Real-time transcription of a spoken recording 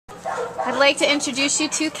I'd like to introduce you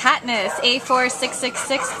to Katniss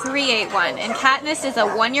A4666381. And Katniss is a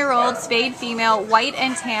 1-year-old spayed female, white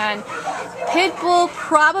and tan, pit bull,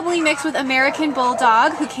 probably mixed with American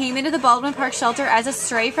Bulldog, who came into the Baldwin Park shelter as a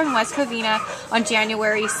stray from West Covina on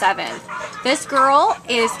January 7th. This girl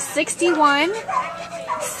is 61,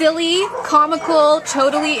 silly, comical,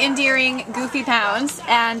 totally endearing, goofy pounds,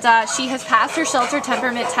 and she has passed her shelter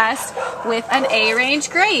temperament test with an A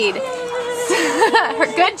range grade.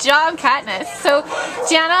 Good job, Katniss. So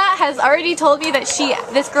Jana has already told me that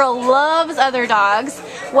this girl loves other dogs.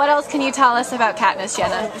 What else can you tell us about Katniss,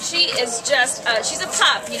 Jana? She is just, she's a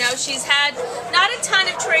pup, you know. She's had not a ton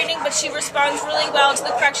of training, but she responds really well to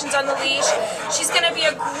the corrections on the leash. She's going to be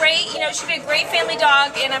a great, you know, she'd be a great family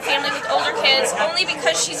dog in a family with older kids, only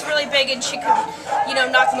because she's really big and she could, you know,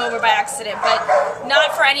 knock them over by accident, but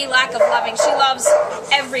not for any lack of loving. She loves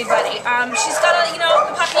everybody. She's got a, you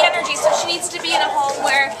know, the puppy energy, so she needs to be in a home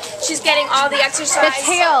where she's getting all the exercise. The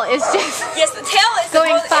tail is just the tail is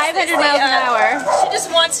going 500 miles an hour. She just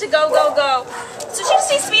wants to go, go, go. So she just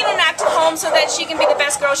needs to be in an active home so that she can be the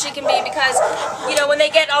best girl she can be, because, you know, when they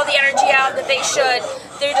get all the energy out that they should,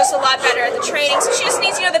 they're just a lot better at the training. So she just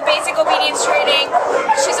needs, you know, the basic obedience training.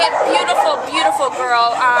 She's a beautiful, beautiful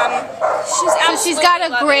girl. She's got a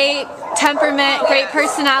great temperament, great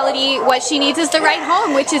personality. What she needs is the right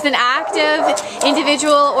home, which is an active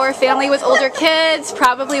individual or family with older kids,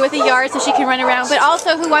 probably with a yard so she can run around, but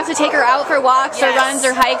also who wants to take her out for walks or runs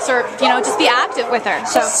or hikes, or, you know, just be active with her.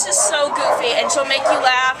 So she's just so goofy, and she'll make you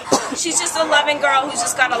laugh. She's just a loving girl who's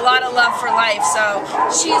just got a lot of love for life. So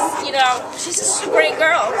she's, you know, she's just a great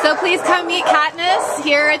girl. So please come meet Katniss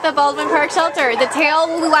here at the Baldwin Park shelter. The tail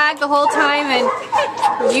will wag the whole time, and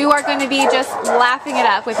you are going to be just laughing it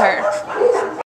up with her.